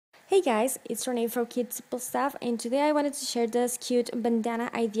Hey guys, it's Renee from Kids Simple Stuff, and today I wanted to share this cute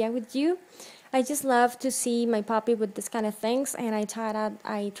bandana idea with you. I just love to see my puppy with this kind of things, and I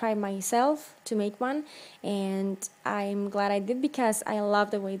tried myself to make one, and I'm glad I did because I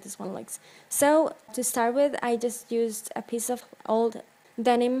love the way this one looks. So to start with, I just used a piece of old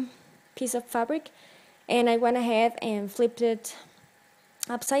denim piece of fabric, and I went ahead and flipped it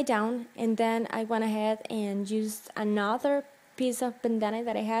upside down, and then I went ahead and used another piece of bandana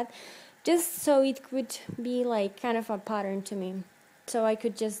that I had just so it could be like kind of a pattern to me, so I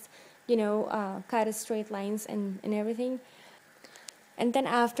could just cut straight lines and everything. And then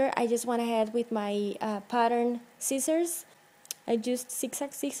after, I just went ahead with my pattern scissors. I used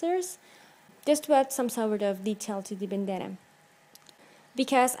zigzag scissors just to add some sort of detail to the bandana,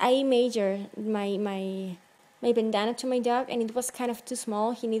 because I measured my bandana to my dog, and it was kind of too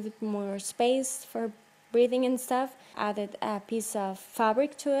small. He needed more space for breathing and stuff. Added a piece of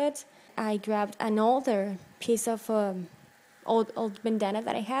fabric to it. I grabbed an older piece of old bandana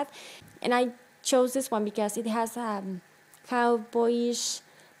that I had, and I chose this one because it has a cowboyish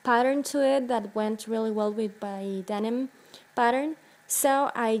pattern to it that went really well with my denim pattern.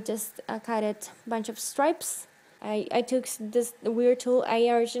 So I just cut a bunch of stripes. I took this weird tool. I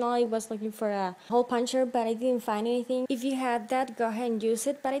originally was looking for a hole puncher, but I didn't find anything. If you had that, go ahead and use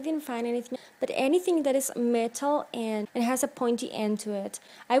it, but I didn't find anything. But anything that is metal and it has a pointy end to it.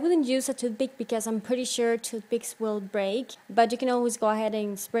 I wouldn't use a toothpick because I'm pretty sure toothpicks will break, but you can always go ahead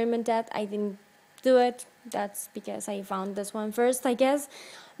and experiment that. I didn't do it. That's because I found this one first, I guess.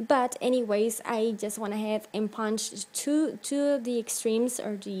 But anyways, I just went ahead and punched two of the extremes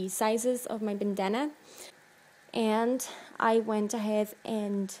or the sizes of my bandana, and I went ahead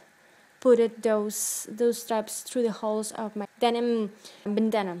and put those stripes through the holes of my denim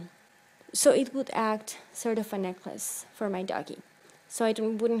bandana, so it would act sort of a necklace for my doggy, so I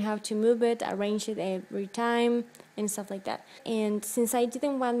wouldn't have to move it, arrange it every time and stuff like that. And since I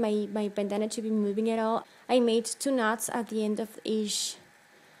didn't want my bandana to be moving at all, I made 2 knots at the end of each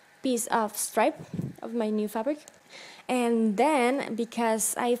piece of stripe of my new fabric. And then,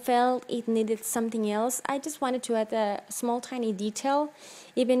 because I felt it needed something else, I just wanted to add a small tiny detail,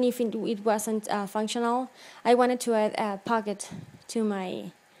 even if it wasn't functional. I wanted to add a pocket to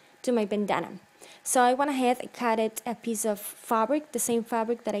my bandana. So I went ahead and cut a piece of fabric, the same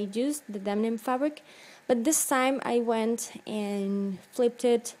fabric that I used, the denim fabric, but this time I went and flipped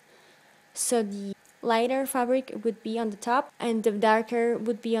it so the lighter fabric would be on the top and the darker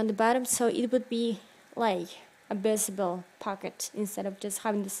would be on the bottom, so it would be like a visible pocket instead of just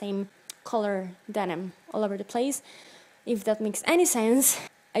having the same color denim all over the place, if that makes any sense.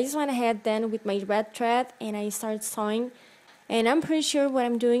 I just went ahead then with my red thread and I started sewing, and I'm pretty sure what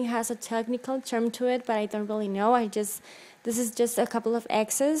I'm doing has a technical term to it, but I don't really know. This is just a couple of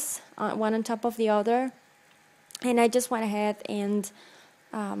X's, one on top of the other, and I just went ahead and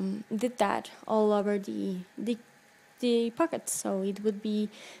did that all over the pocket so it would be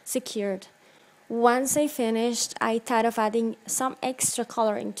secured. Once I finished, I thought of adding some extra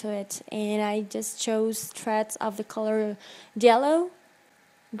coloring to it, and I just chose threads of the color yellow,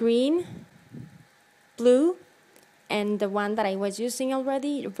 green, blue, and the one that I was using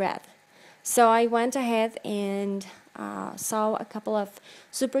already, red. So I went ahead and saw a couple of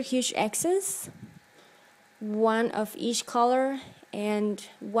super huge X's, one of each color, and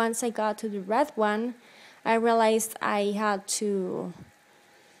once I got to the red one, I realized I had to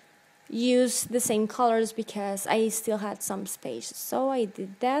use the same colors because I still had some space, so I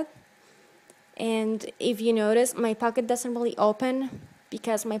did that. And if you notice, my pocket doesn't really open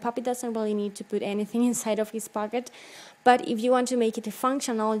because my puppy doesn't really need to put anything inside of his pocket, but if you want to make it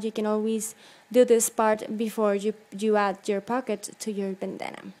functional, you can always do this part before you add your pocket to your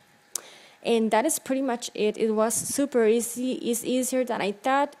bandana. And that is pretty much it. It was super easy. It's easier than I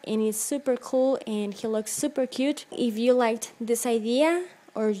thought, and it's super cool, and he looks super cute. If you liked this idea,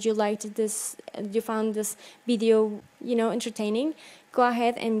 or you found this video entertaining, go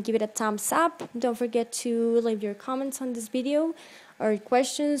ahead and give it a thumbs up. Don't forget to leave your comments on this video or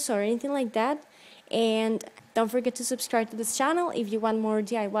questions or anything like that, and don't forget to subscribe to this channel if you want more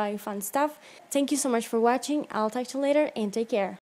DIY fun stuff. Thank you so much for watching. I'll talk to you later, and take care.